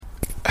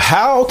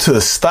How to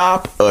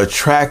stop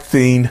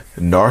attracting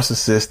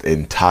narcissist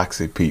and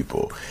toxic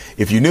people.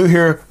 If you're new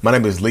here, my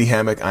name is Lee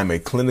Hammock. I'm a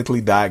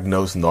clinically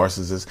diagnosed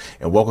narcissist,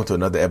 and welcome to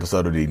another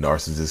episode of the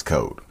Narcissist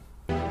Code.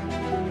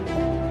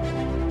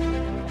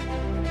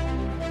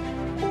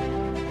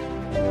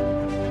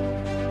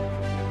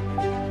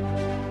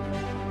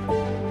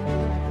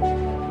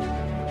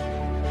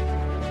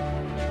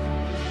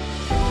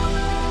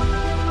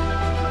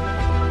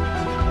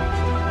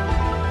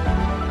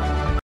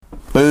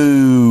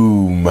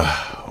 Boom.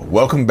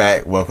 Welcome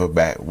back.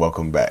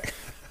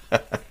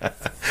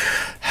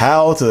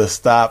 How to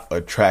stop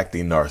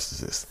attracting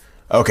narcissists.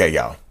 Okay,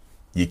 y'all.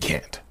 You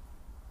can't.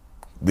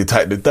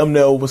 The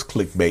thumbnail was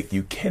clickbait.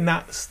 You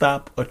cannot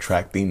stop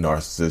attracting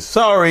narcissists.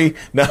 Sorry.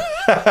 No,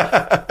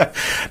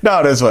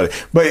 no, that's funny.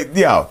 But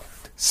y'all,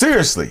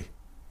 seriously,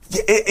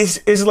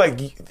 it's like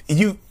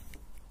you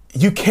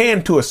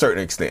can to a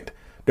certain extent.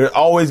 There's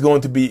always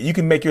going to be, you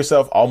can make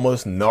yourself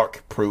almost narc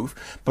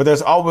proof, but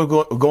there's always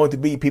going to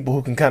be people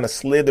who can kind of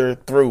slither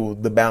through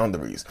the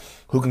boundaries,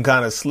 who can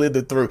kind of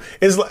slither through.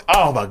 It's like,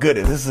 oh my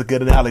goodness, this is a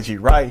good analogy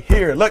right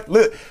here. Look,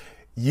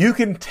 you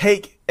can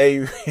take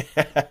a,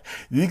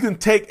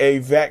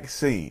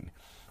 vaccine,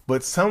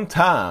 but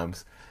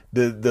sometimes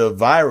the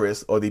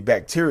virus or the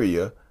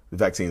bacteria, the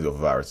vaccines are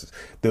viruses,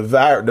 the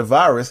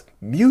virus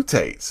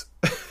mutates.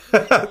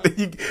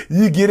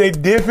 you get a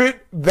different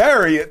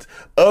variant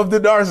of the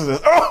narcissist.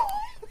 Oh,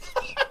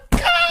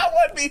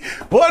 God,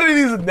 what are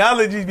these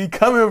analogies be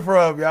coming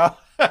from, y'all?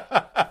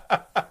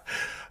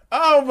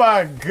 Oh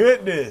my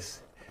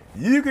goodness.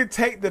 You can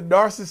take the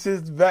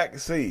narcissist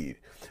vaccine,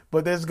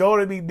 but there's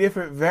going to be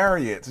different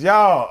variants,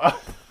 y'all.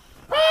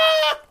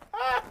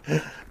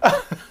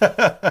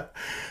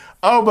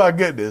 Oh my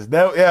goodness.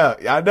 No, yeah,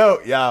 I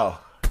know, y'all.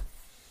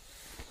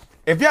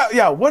 If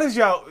y'all, what is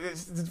y'all,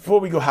 before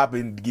we go hop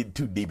in, get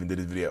too deep into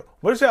this video,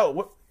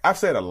 I've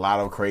said a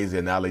lot of crazy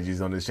analogies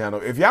on this channel.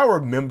 If y'all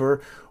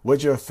remember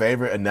what your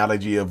favorite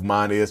analogy of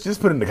mine is, just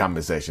put it in the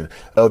comment section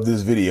of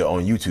this video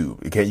on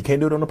YouTube. You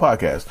can't do it on the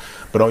podcast,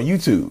 but on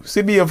YouTube,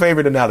 send me your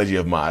favorite analogy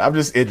of mine. I'm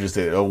just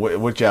interested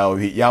in what y'all,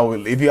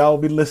 if y'all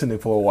be listening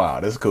for a while,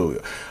 that's cool.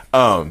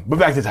 But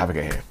back to the topic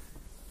at hand.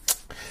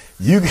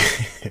 You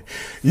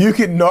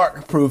can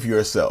narc proof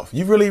yourself.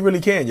 You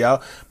really can,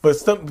 y'all. But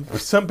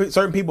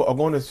certain people are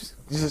going to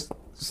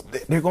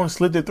they're going to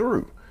slither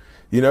through.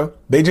 You know,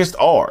 they just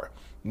are.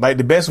 Like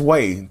the best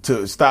way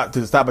to stop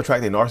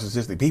attracting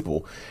narcissistic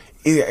people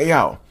is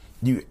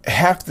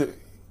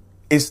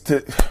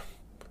to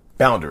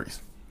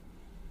boundaries.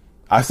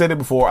 I said it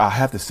before. I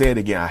have to say it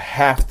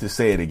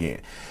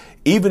again.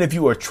 Even if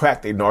you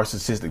attract a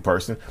narcissistic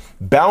person,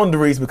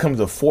 boundaries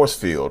becomes a force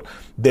field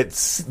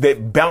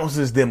that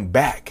bounces them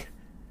back.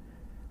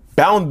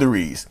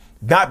 Boundaries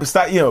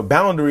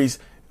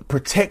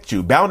protect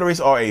you.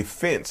 Boundaries are a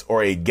fence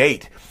or a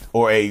gate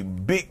or a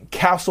big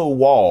castle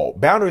wall.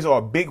 Boundaries are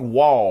a big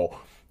wall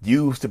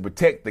used to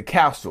protect the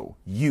castle.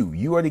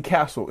 You are the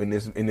castle in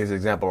this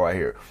example right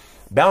here.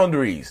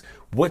 Boundaries,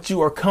 what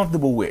you are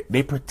comfortable with,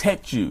 they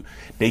protect you.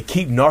 They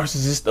keep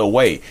narcissists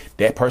away.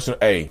 That person,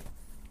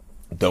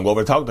 don't go over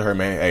and talk to her,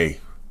 man. Hey,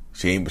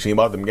 she ain't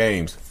about them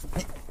games.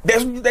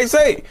 That's what they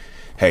say.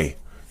 Hey,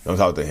 don't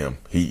talk to him.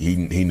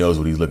 He knows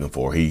what he's looking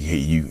for.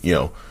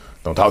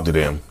 Don't talk to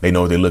them. They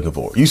know what they're looking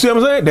for. You see what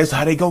I'm saying? That's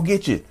how they go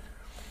get you.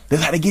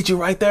 That's how they get you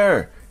right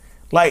there.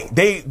 Like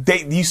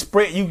when you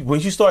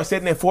start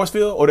setting that force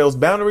field or those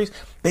boundaries,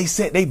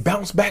 they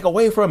bounce back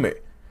away from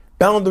it.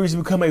 Boundaries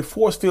become a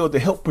force field to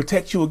help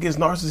protect you against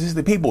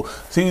narcissistic people.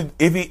 See,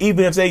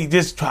 even if they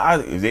just try,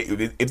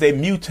 if they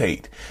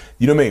mutate,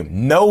 you know what I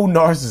mean? No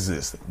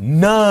narcissist,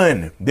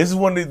 none. This is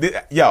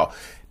y'all.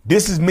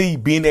 This is me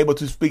being able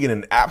to speak in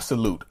an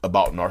absolute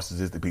about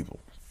narcissistic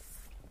people.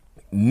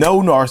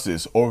 No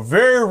narcissist, or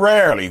very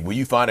rarely will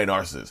you find a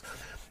narcissist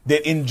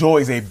that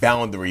enjoys a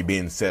boundary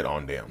being set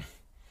on them,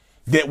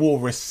 that will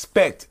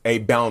respect a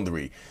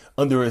boundary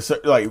under a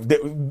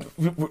certain,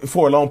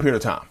 for a long period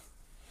of time.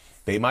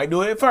 They might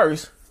do it at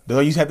first.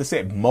 You just have to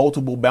set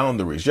multiple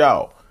boundaries,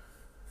 y'all.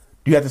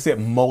 You have to set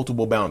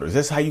multiple boundaries.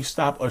 That's how you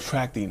stop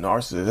attracting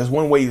narcissists. That's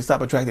one way to stop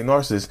attracting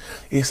narcissists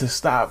is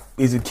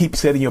to keep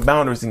setting your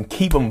boundaries and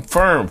keep them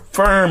firm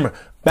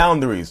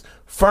boundaries,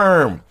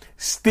 firm.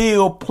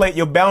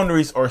 Your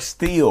boundaries are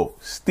steel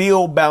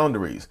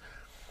boundaries,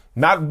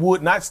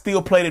 not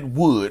steel plated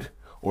wood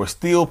or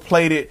steel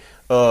plated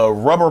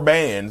rubber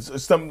bands or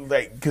something,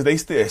 like, because they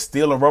still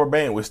steel, a rubber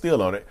band with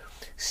steel on it.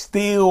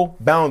 Steel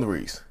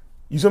boundaries.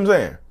 You see what I'm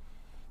saying?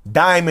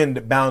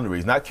 Diamond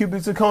boundaries, not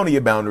cubic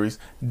zirconia boundaries.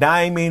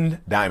 Diamond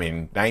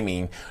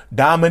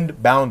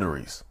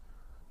boundaries.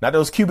 Not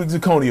those cubic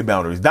zirconia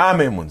boundaries.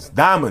 Diamond ones.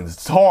 Diamonds.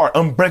 It's hard,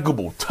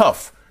 unbreakable,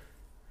 tough.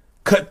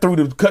 Cut through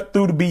the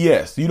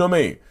BS. You know what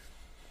I mean?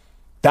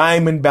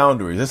 Diamond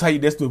boundaries.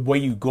 That's the way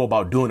you go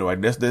about doing it, right?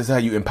 That's how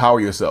you empower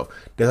yourself.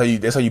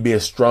 That's how you be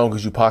as strong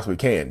as you possibly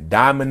can.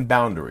 Diamond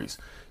boundaries.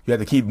 You have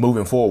to keep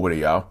moving forward with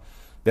it, y'all.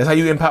 That's how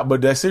you empower,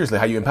 but that's seriously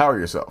how you empower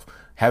yourself.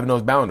 Having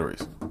those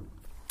boundaries.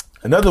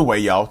 Another way,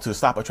 y'all, to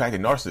stop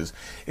attracting narcissists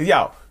is,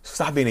 y'all,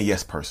 stop being a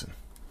yes person.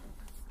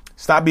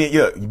 Stop being,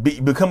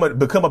 become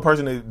a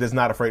person that's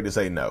not afraid to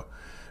say no.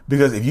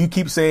 Because if you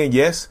keep saying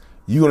yes,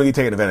 you're going to get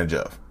taken advantage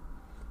of.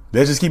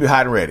 Let's just keep it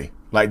hot and ready.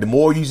 Like the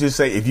more you just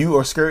say, if you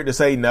are scared to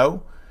say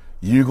no,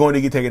 you're going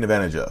to get taken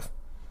advantage of.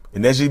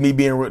 And that's just me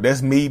being,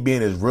 that's me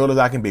being as real as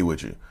I can be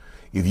with you.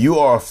 If you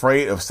are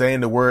afraid of saying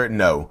the word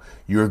no,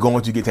 you're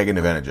going to get taken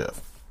advantage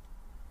of.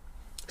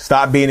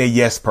 Stop being a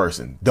yes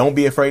person. Don't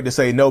be afraid to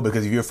say no,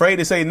 because if you're afraid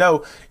to say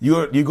no,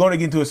 you're going to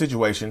get into a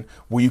situation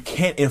where you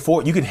can't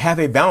enforce. You can have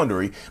a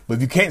boundary, but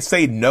if you can't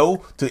say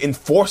no to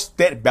enforce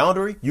that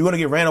boundary, you're going to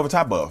get ran over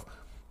top of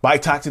by a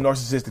toxic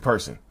narcissistic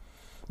person.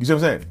 You see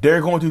what I'm saying?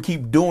 They're going to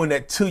keep doing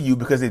that to you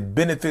because it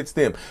benefits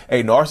them.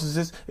 A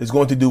narcissist is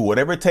going to do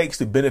whatever it takes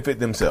to benefit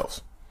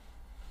themselves.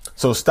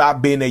 So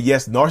stop being a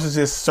yes.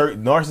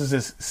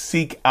 Narcissists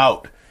seek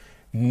out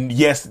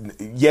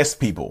yes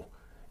people.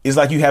 It's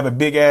like you have a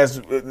big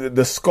ass,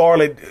 the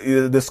scarlet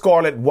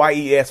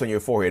YES on your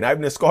forehead. Not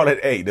even the scarlet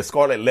A, the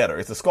scarlet letter.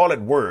 It's the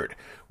scarlet word,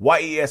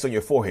 YES on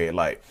your forehead.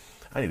 Like,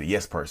 I need a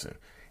yes person.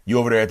 You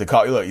over there at the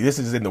call. Look, this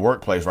is in the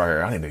workplace right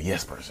here. I need a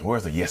yes person.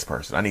 Where's the yes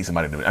person? I need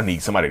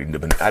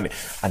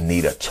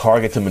a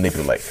target to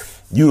manipulate.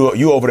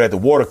 You over there at the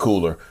water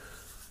cooler.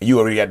 You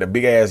already got the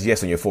big ass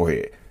yes on your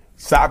forehead.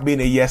 Stop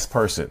being a yes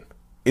person.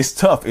 It's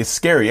tough. It's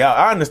scary.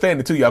 I understand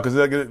it too, y'all. Cause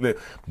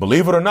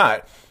believe it or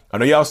not, I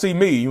know y'all see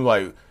me. You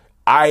like,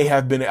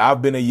 I've been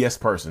a yes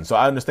person. So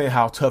I understand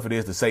how tough it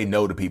is to say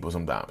no to people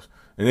sometimes.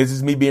 And this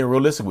is me being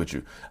realistic with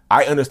you.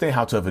 I understand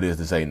how tough it is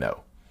to say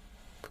no.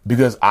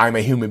 Because I'm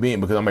a human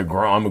being, because I'm a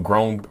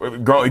grown.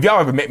 If y'all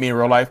ever met me in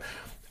real life,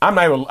 I'm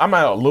not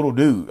a little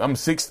dude. I'm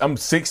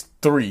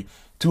 6'3",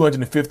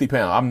 250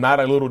 pounds. I'm not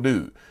a little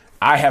dude.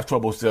 I have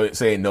trouble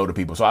saying no to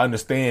people. So I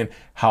understand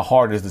how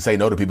hard it is to say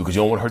no to people because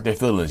you don't want to hurt their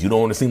feelings. You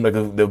don't want to seem like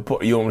a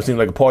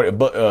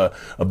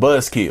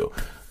buzzkill.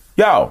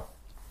 Y'all,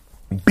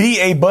 be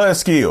a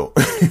buzzkill.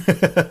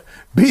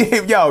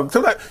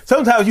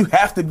 Sometimes you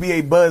have to be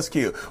a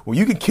buzzkill. When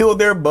you can kill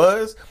their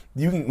buzz,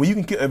 if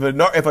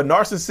a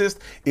narcissist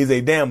is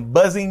a damn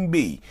buzzing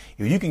bee,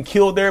 if you can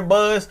kill their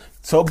buzz,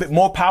 so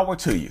more power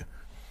to you.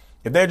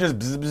 If they're just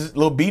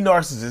little bee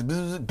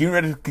narcissists,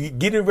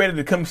 getting ready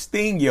to come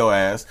sting your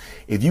ass,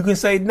 if you can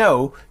say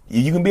no,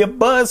 you can be a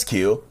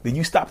buzzkill, then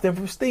you stop them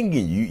from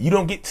stinging you. You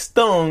don't get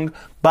stung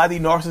by the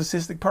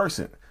narcissistic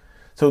person.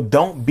 So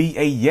don't be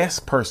a yes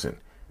person.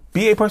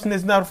 Be a person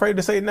that's not afraid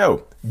to say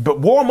no. But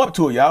warm up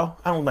to it, y'all.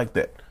 I don't like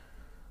that.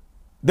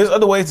 There's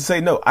other ways to say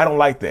no. I don't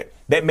like that.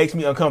 That makes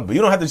me uncomfortable.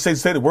 You don't have to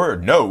say the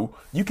word no.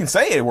 You can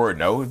say the word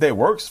no if that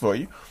works for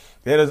you.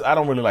 I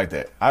don't really like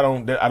that. I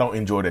don't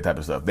enjoy that type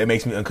of stuff. That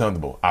makes me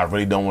uncomfortable. I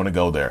really don't want to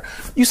go there.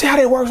 You see how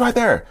that works right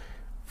there?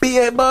 Be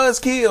a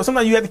buzzkill.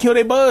 Sometimes you have to kill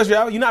their buzz,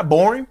 y'all. You're not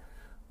boring.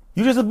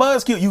 You're just a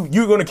buzzkill.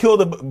 You're going to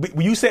kill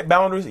when you set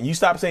boundaries and you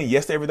stop saying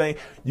yes to everything,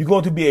 you're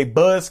going to be a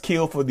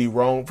buzzkill for the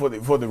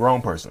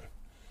wrong person.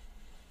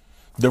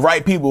 The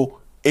right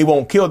people, it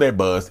won't kill their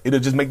buzz.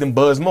 It'll just make them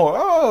buzz more.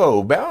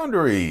 Oh,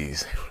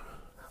 boundaries.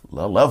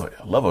 I love it.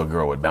 I love a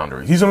girl with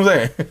boundaries. You know what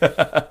I'm saying?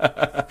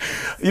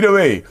 You know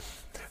what I mean?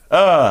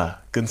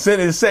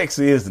 Consent is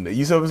sexy, isn't it?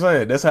 You see what I'm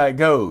saying? That's how it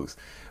goes.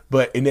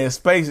 But in those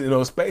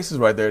spaces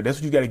right there, that's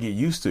what you got to get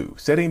used to.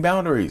 Setting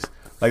boundaries.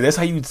 Like, that's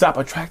how you stop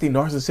attracting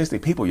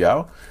narcissistic people,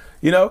 y'all.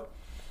 You know?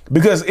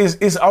 Because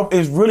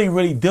it's really,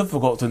 really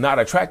difficult to not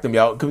attract them,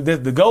 y'all. Because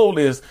the goal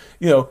is,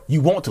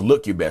 you want to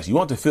look your best. You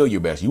want to feel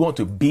your best. You want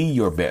to be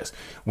your best.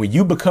 When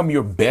you become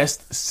your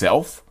best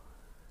self,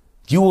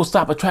 you will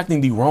stop attracting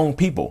the wrong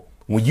people.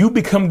 When you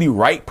become the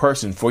right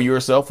person for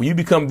yourself, when you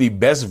become the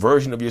best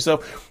version of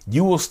yourself,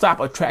 you will stop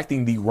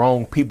attracting the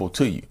wrong people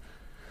to you.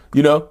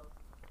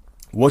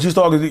 Once you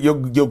start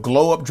your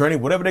glow up journey,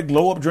 whatever that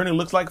glow up journey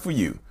looks like for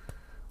you,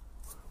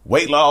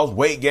 weight loss,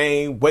 weight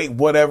gain,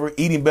 whatever,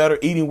 eating better,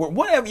 eating work,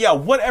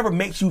 whatever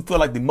makes you feel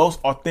like the most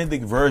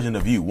authentic version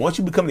of you. Once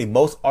you become the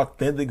most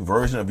authentic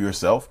version of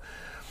yourself,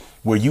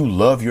 where you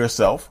love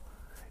yourself,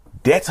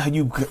 that's how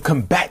you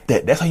combat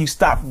that. That's how you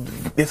stop.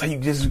 That's how you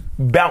just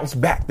bounce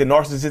back the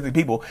narcissistic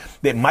people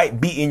that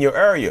might be in your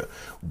area.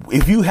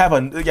 If you have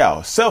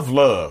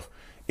self-love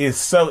is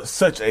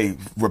such a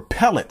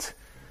repellent.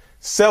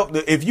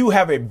 If you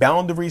have a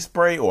boundary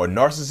spray or a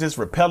narcissist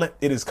repellent,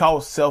 it is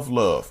called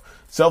self-love.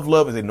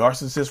 Self-love is a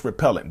narcissist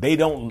repellent. They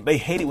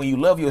hate it when you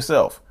love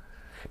yourself.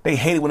 They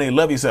hate it when they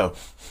love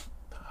yourself.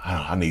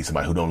 I need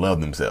somebody who don't love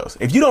themselves.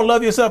 If you don't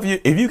love yourself,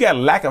 if you got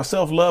lack of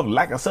self-love,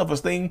 lack of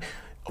self-esteem,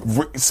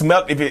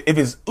 if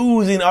it's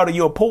oozing out of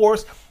your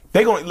pores,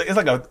 it's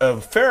like a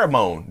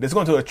pheromone that's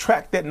going to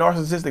attract that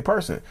narcissistic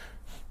person.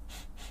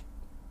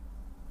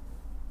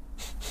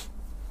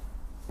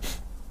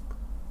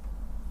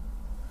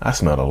 I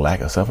smell a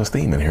lack of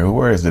self-esteem in here.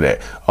 Where is it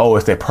at? Oh,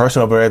 it's that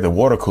person over there at the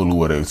water cooler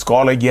with a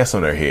scarlet yes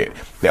on their head.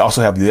 They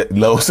also have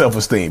low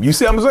self-esteem. You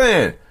see what I'm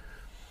saying?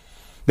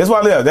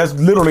 That's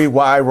literally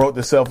why I wrote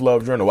the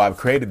self-love journal, why I've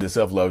created the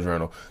self-love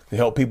journal, to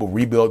help people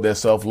rebuild their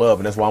self-love.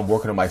 And that's why I'm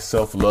working on my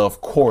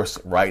self-love course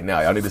right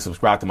now. Y'all need to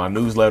subscribe to my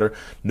newsletter.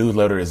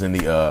 Newsletter is in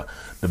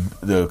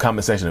the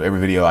comment section of every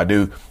video I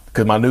do.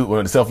 Because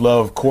when the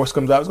self-love course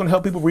comes out, it's going to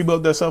help people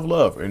rebuild their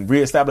self-love and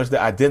reestablish their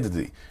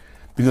identity.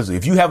 Because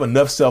if you have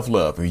enough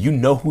self-love and you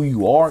know who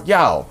you are,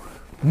 y'all,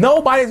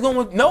 no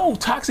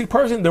toxic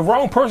person, the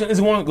wrong person is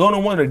going to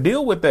want to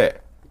deal with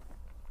that.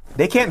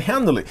 They can't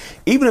handle it.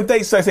 Even if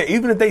they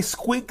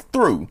squeak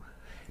through,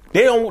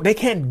 they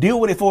can't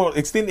deal with it for an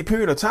extended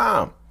period of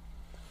time.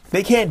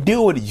 They can't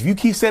deal with it. If you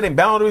keep setting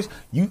boundaries,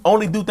 you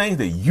only do things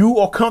that you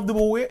are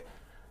comfortable with.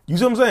 You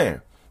see what I'm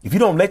saying? If you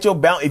don't let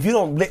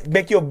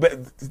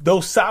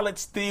those solid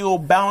steel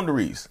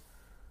boundaries,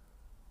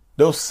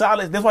 that's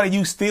why they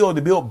use steel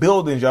to build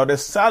buildings, y'all.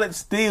 That's solid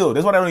steel.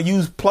 That's why they don't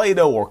use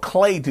Play-Doh or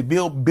clay to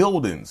build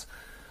buildings.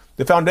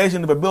 The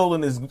foundation of a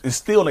building is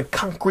steel and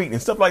concrete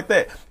and stuff like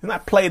that. It's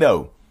not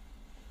Play-Doh.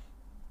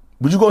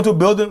 Would you go into a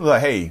building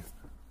like, hey,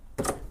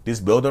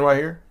 this building right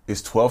here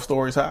is 12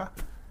 stories high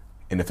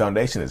and the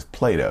foundation is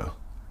Play-Doh?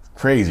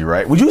 Crazy,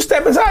 right? Would you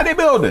step inside that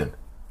building?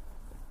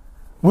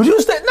 Would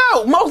you step?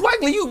 No, most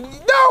likely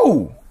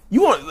no.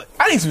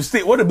 I need some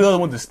steel. What a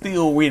building with the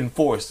steel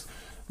reinforced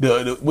with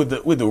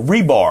the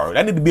rebar.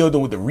 I need the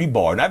building with the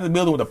rebar, not the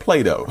building with the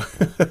Play-Doh.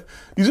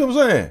 You see what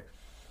I'm saying?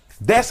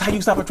 That's how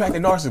you stop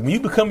attracting narcissists. When you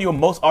become your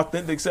most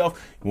authentic self,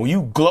 when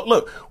you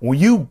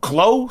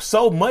glow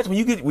so much,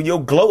 when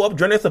your glow up,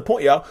 Jordan, that's the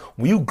point, y'all.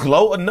 When you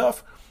glow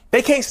enough,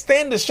 they can't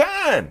stand to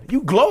shine.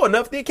 You glow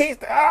enough, they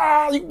can't.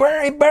 You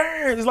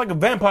burn. It's like a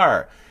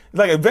vampire. It's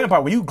like a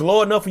vampire. When you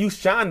glow enough, when you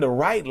shine the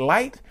right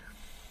light,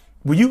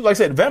 like I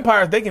said,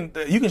 vampires,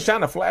 you can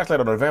shine a flashlight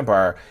on a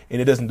vampire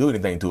and it doesn't do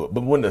anything to it.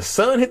 But when the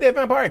sun hit that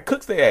vampire, it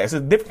cooks their ass. It's a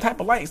different type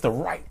of light. It's the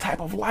right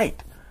type of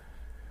light.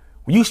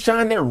 When you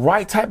shine that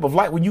right type of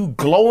light, when you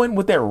glowing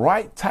with that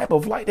right type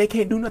of light, they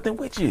can't do nothing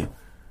with you.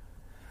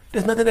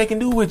 There's nothing they can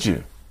do with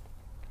you.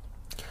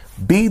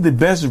 Be the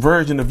best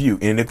version of you.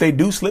 And if they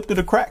do slip through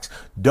the cracks,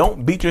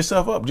 don't beat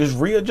yourself up. Just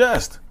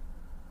readjust.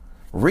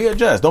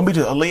 Don't be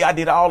just, Lee, I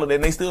did all of that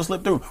and they still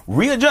slip through.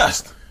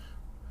 Readjust.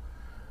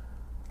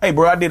 Hey,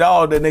 bro, I did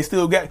all of that and they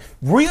still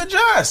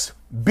readjust.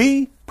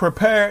 Be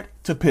prepared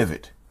to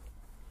pivot.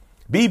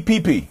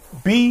 BPP.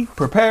 Be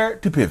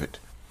prepared to pivot.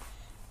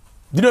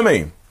 You know what I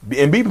mean?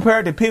 And be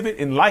prepared to pivot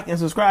and like and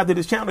subscribe to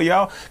this channel,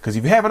 y'all. Because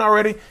if you haven't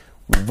already,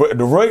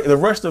 the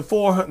rest of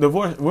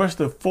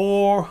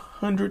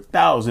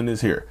 400,000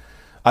 is here.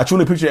 I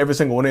truly appreciate every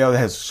single one of y'all that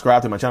has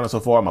subscribed to my channel so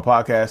far, my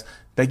podcast.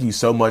 Thank you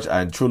so much.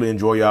 I truly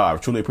enjoy y'all. I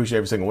truly appreciate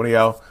every single one of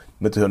y'all.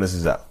 Mental Healness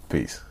is out.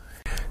 Peace.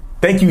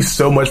 Thank you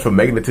so much for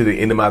making it to the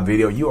end of my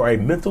video. You are a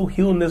mental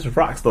healness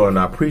rock star, and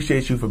I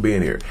appreciate you for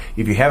being here.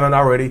 If you haven't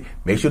already,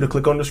 make sure to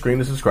click on the screen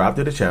to subscribe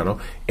to the channel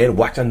and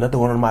watch another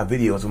one of my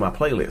videos in my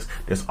playlist.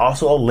 There's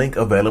also a link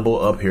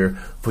available up here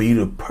for you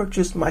to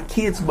purchase my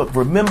kids' book,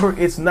 Remember,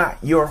 It's Not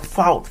Your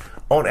Fault,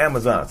 on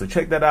Amazon. So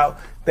check that out.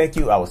 Thank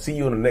you. I will see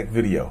you in the next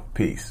video.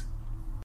 Peace.